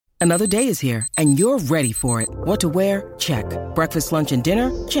Another day is here, and you're ready for it. What to wear? Check. Breakfast, lunch, and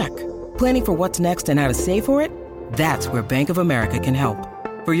dinner? Check. Planning for what's next and how to save for it? That's where Bank of America can help.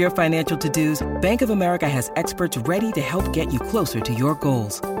 For your financial to-dos, Bank of America has experts ready to help get you closer to your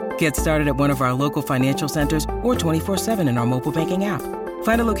goals. Get started at one of our local financial centers or 24/7 in our mobile banking app.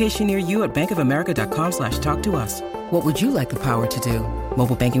 Find a location near you at bankofamerica.com/talktous. What would you like the power to do?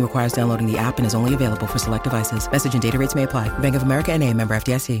 Mobile banking requires downloading the app and is only available for select devices. Message and data rates may apply. Bank of America N.A., member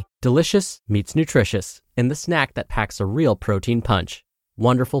FDIC. Delicious meets nutritious in the snack that packs a real protein punch.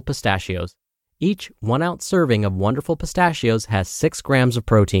 Wonderful Pistachios. Each 1 ounce serving of Wonderful Pistachios has 6 grams of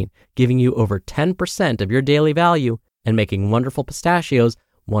protein, giving you over 10% of your daily value and making Wonderful Pistachios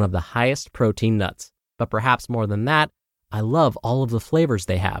one of the highest protein nuts. But perhaps more than that, I love all of the flavors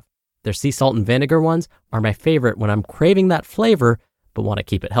they have. Their sea salt and vinegar ones are my favorite when I'm craving that flavor but want to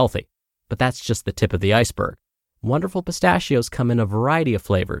keep it healthy. But that's just the tip of the iceberg. Wonderful Pistachios come in a variety of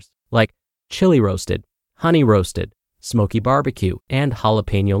flavors like chili roasted, honey roasted, smoky barbecue, and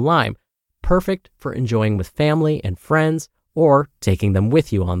jalapeno lime, perfect for enjoying with family and friends or taking them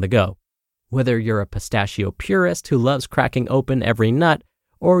with you on the go. Whether you're a pistachio purist who loves cracking open every nut,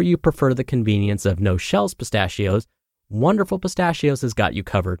 or you prefer the convenience of no-shells pistachios, Wonderful Pistachios has got you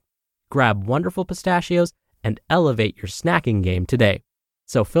covered. Grab Wonderful Pistachios and elevate your snacking game today.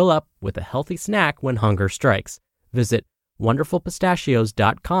 So fill up with a healthy snack when hunger strikes. Visit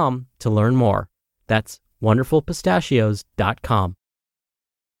wonderfulpistachios.com to learn more. That's wonderfulpistachios.com.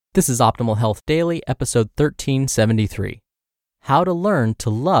 This is Optimal Health Daily, episode 1373. How to Learn to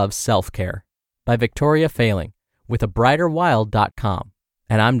Love Self-Care by Victoria Failing with abrighterwild.com.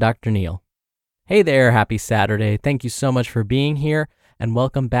 And I'm Dr. Neil. Hey there, happy Saturday. Thank you so much for being here, and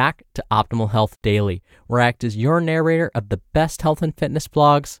welcome back to Optimal Health Daily, where I act as your narrator of the best health and fitness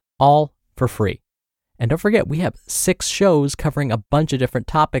blogs, all for free. And don't forget, we have 6 shows covering a bunch of different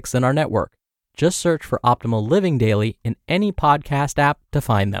topics in our network. Just search for Optimal Living Daily in any podcast app to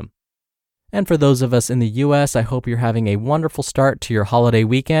find them. And for those of us in the US, I hope you're having a wonderful start to your holiday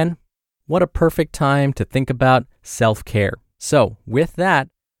weekend. What a perfect time to think about self-care. So with that,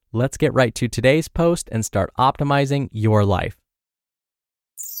 let's get right to today's post and start optimizing your life.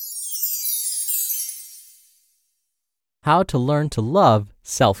 How to Learn to Love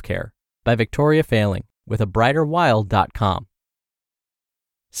Self-Care by Victoria Failing with abrighterwild.com.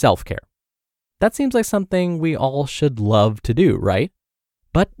 Self-care. That seems like something we all should love to do, right?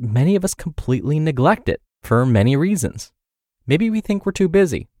 But many of us completely neglect it for many reasons. Maybe we think we're too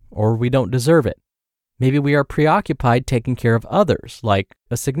busy, or we don't deserve it. Maybe we are preoccupied taking care of others, like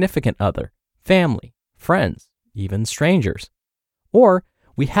a significant other, family, friends, even strangers. Or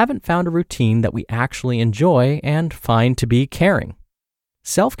we haven't found a routine that we actually enjoy and find to be caring.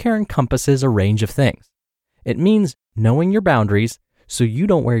 Self-care encompasses a range of things. It means knowing your boundaries so you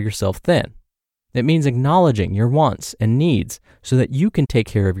don't wear yourself thin. It means acknowledging your wants and needs so that you can take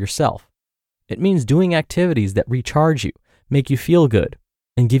care of yourself. It means doing activities that recharge you, make you feel good,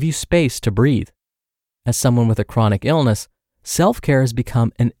 and give you space to breathe. As someone with a chronic illness, self-care has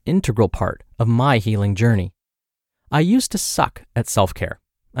become an integral part of my healing journey. I used to suck at self-care,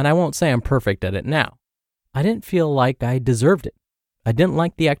 and I won't say I'm perfect at it now. I didn't feel like I deserved it. I didn't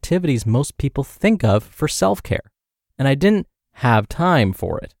like the activities most people think of for self-care, and I didn't have time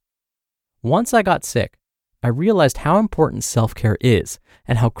for it. Once I got sick, I realized how important self-care is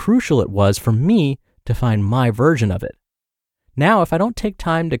and how crucial it was for me to find my version of it. Now, if I don't take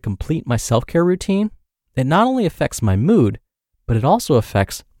time to complete my self-care routine, it not only affects my mood, but it also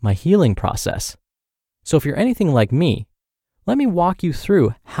affects my healing process. So if you're anything like me, let me walk you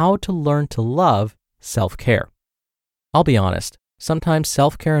through how to learn to love self-care. I'll be honest, sometimes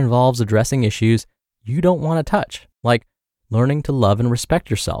self-care involves addressing issues you don't want to touch, like learning to love and respect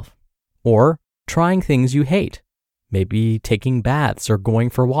yourself, or trying things you hate, maybe taking baths or going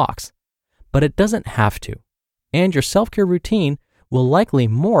for walks. But it doesn't have to, and your self-care routine will likely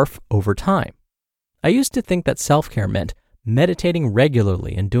morph over time. I used to think that self-care meant meditating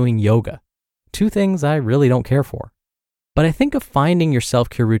regularly and doing yoga, 2 things I really don't care for. But I think of finding your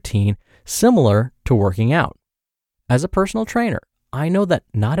self-care routine similar to working out. As a personal trainer, I know that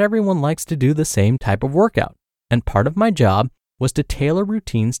not everyone likes to do the same type of workout, and part of my job was to tailor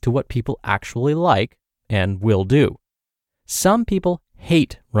routines to what people actually like and will do. Some people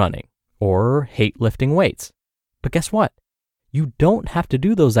hate running or hate lifting weights. But guess what? You don't have to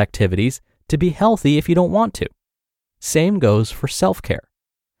do those activities to be healthy if you don't want to. Same goes for self-care.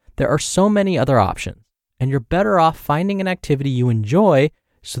 There are so many other options, and you're better off finding an activity you enjoy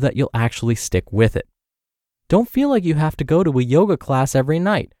so that you'll actually stick with it. Don't feel like you have to go to a yoga class every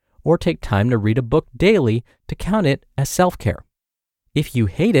night or take time to read a book daily to count it as self-care. If you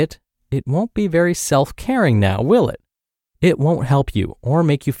hate it, it won't be very self-caring now, will it? It won't help you or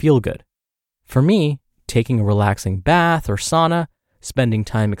make you feel good. For me, taking a relaxing bath or sauna, spending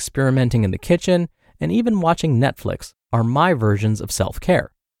time experimenting in the kitchen, and even watching Netflix are my versions of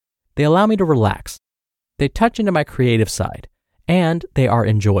self-care. They allow me to relax. They touch into my creative side, and they are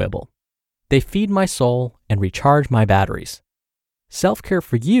enjoyable. They feed my soul and recharge my batteries. Self-care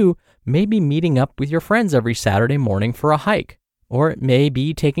for you may be meeting up with your friends every Saturday morning for a hike, or it may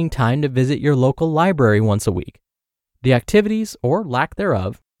be taking time to visit your local library once a week. The activities, or lack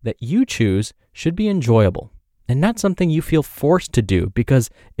thereof, that you choose should be enjoyable and not something you feel forced to do because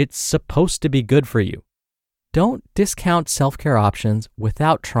it's supposed to be good for you. Don't discount self-care options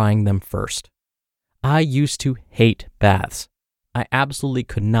without trying them first. I used to hate baths. I absolutely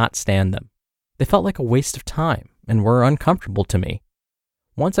could not stand them. They felt like a waste of time and were uncomfortable to me.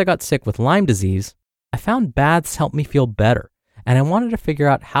 Once I got sick with Lyme disease, I found baths helped me feel better, and I wanted to figure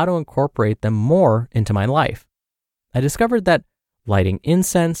out how to incorporate them more into my life. I discovered that lighting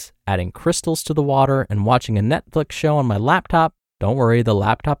incense, adding crystals to the water, and watching a Netflix show on my laptop, don't worry, the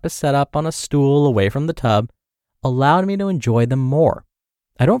laptop is set up on a stool away from the tub, allowed me to enjoy them more.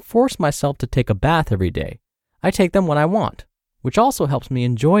 I don't force myself to take a bath every day. I take them when I want, which also helps me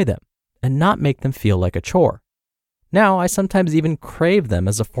enjoy them and not make them feel like a chore. Now, I sometimes even crave them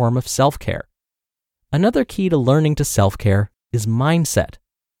as a form of self-care. Another key to learning to self-care is mindset.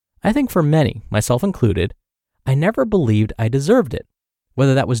 I think for many, myself included, I never believed I deserved it,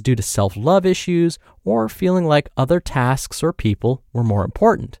 whether that was due to self-love issues or feeling like other tasks or people were more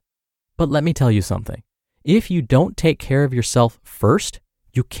important. But let me tell you something. If you don't take care of yourself first,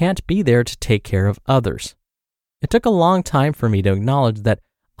 you can't be there to take care of others. It took a long time for me to acknowledge that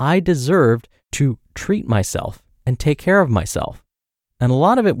I deserved to treat myself and take care of myself. And a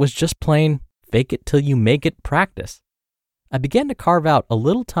lot of it was just plain fake it till you make it practice. I began to carve out a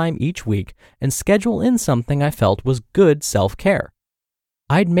little time each week and schedule in something I felt was good self-care.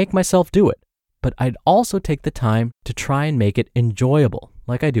 I'd make myself do it, but I'd also take the time to try and make it enjoyable,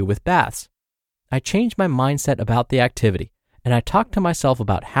 like I do with baths. I changed my mindset about the activity, and I talked to myself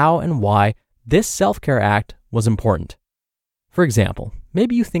about how and why this self-care act was important. For example,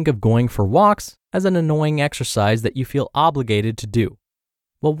 maybe you think of going for walks as an annoying exercise that you feel obligated to do.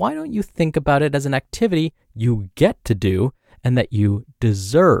 Well, why don't you think about it as an activity you get to do and that you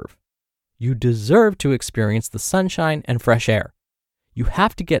deserve? You deserve to experience the sunshine and fresh air. You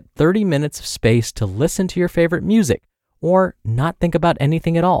have to get 30 minutes of space to listen to your favorite music or not think about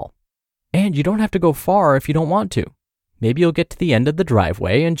anything at all. And you don't have to go far if you don't want to. Maybe you'll get to the end of the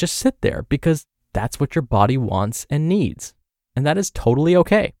driveway and just sit there because that's what your body wants and needs. And that is totally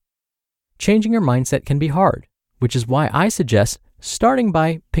okay. Changing your mindset can be hard, which is why I suggest starting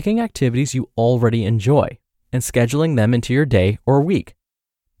by picking activities you already enjoy and scheduling them into your day or week.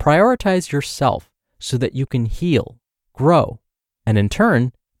 Prioritize yourself so that you can heal, grow, and in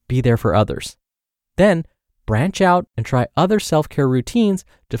turn, be there for others. Then, branch out and try other self-care routines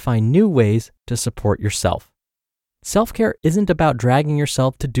to find new ways to support yourself. Self-care isn't about dragging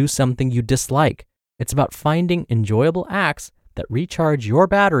yourself to do something you dislike. It's about finding enjoyable acts that recharge your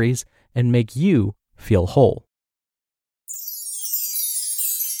batteries and make you feel whole.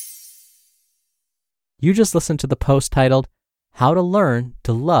 You just listened to the post titled, How to Learn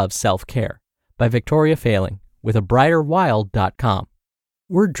to Love Self-Care by Victoria Failing with abrighterwild.com.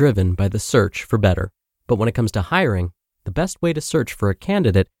 We're driven by the search for better, but when it comes to hiring, the best way to search for a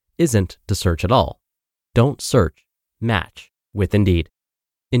candidate isn't to search at all. Don't search, match with Indeed.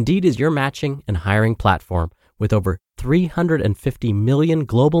 Indeed is your matching and hiring platform with over 350 million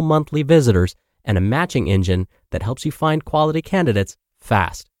global monthly visitors and a matching engine that helps you find quality candidates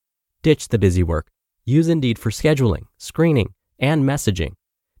fast. Ditch the busy work. Use Indeed for scheduling, screening, and messaging.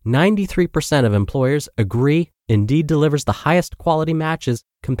 93% of employers agree Indeed delivers the highest quality matches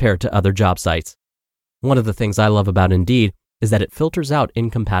compared to other job sites. One of the things I love about Indeed is that it filters out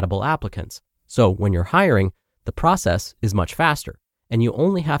incompatible applicants. So when you're hiring, the process is much faster, and you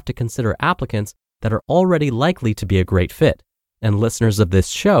only have to consider applicants that are already likely to be a great fit. And listeners of this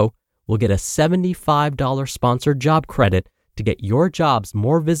show will get a $75 sponsored job credit to get your jobs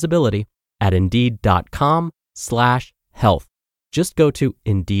more visibility at Indeed.com/health. Just go to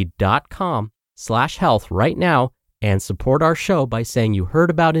Indeed.com/health right now and support our show by saying you heard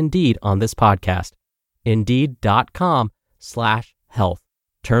about Indeed on this podcast. Indeed.com/health.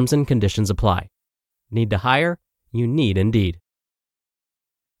 Terms and conditions apply. Need to hire? You need Indeed.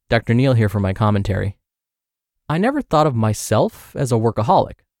 Dr. Neal here for my commentary. I never thought of myself as a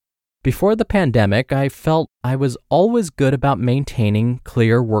workaholic. Before the pandemic, I felt I was always good about maintaining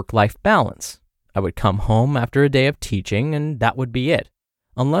clear work-life balance. I would come home after a day of teaching, and that would be it.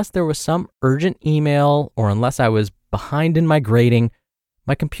 Unless there was some urgent email or unless I was behind in my grading,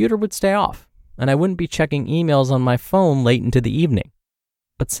 my computer would stay off, and I wouldn't be checking emails on my phone late into the evening.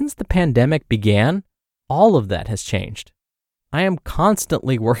 But since the pandemic began, all of that has changed. I am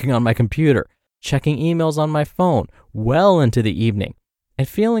constantly working on my computer, checking emails on my phone well into the evening, and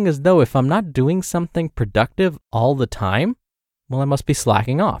feeling as though if I'm not doing something productive all the time, well, I must be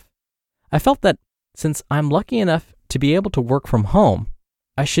slacking off. I felt that since I'm lucky enough to be able to work from home,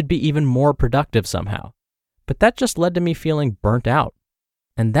 I should be even more productive somehow. But that just led to me feeling burnt out.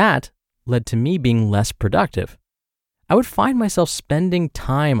 And that led to me being less productive. I would find myself spending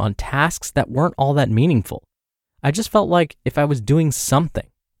time on tasks that weren't all that meaningful. I just felt like if I was doing something,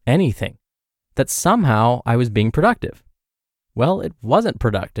 anything, that somehow I was being productive. Well, it wasn't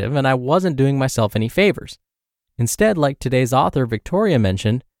productive, and I wasn't doing myself any favors. Instead, like today's author Victoria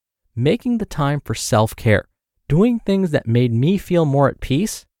mentioned, making the time for self-care, doing things that made me feel more at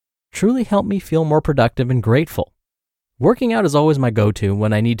peace, truly helped me feel more productive and grateful. Working out is always my go-to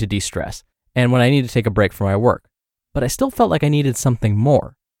when I need to de-stress and when I need to take a break from my work, but I still felt like I needed something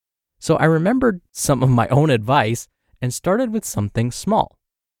more. So I remembered some of my own advice and started with something small.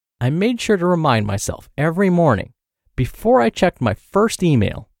 I made sure to remind myself every morning, before I checked my first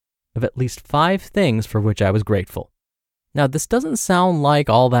email, of at least 5 things for which I was grateful. Now, this doesn't sound like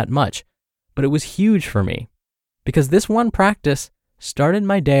all that much, but it was huge for me because this one practice started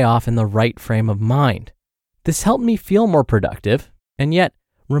my day off in the right frame of mind. This helped me feel more productive and yet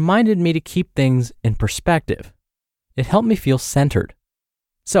reminded me to keep things in perspective. It helped me feel centered.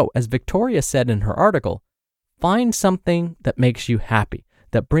 So, as Victoria said in her article, find something that makes you happy,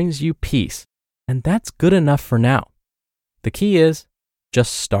 that brings you peace, and that's good enough for now. The key is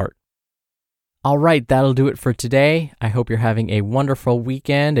just start. All right, that'll do it for today. I hope you're having a wonderful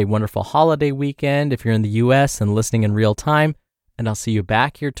weekend, a wonderful holiday weekend if you're in the US and listening in real time. And I'll see you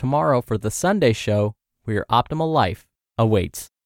back here tomorrow for the Sunday show where your optimal life awaits.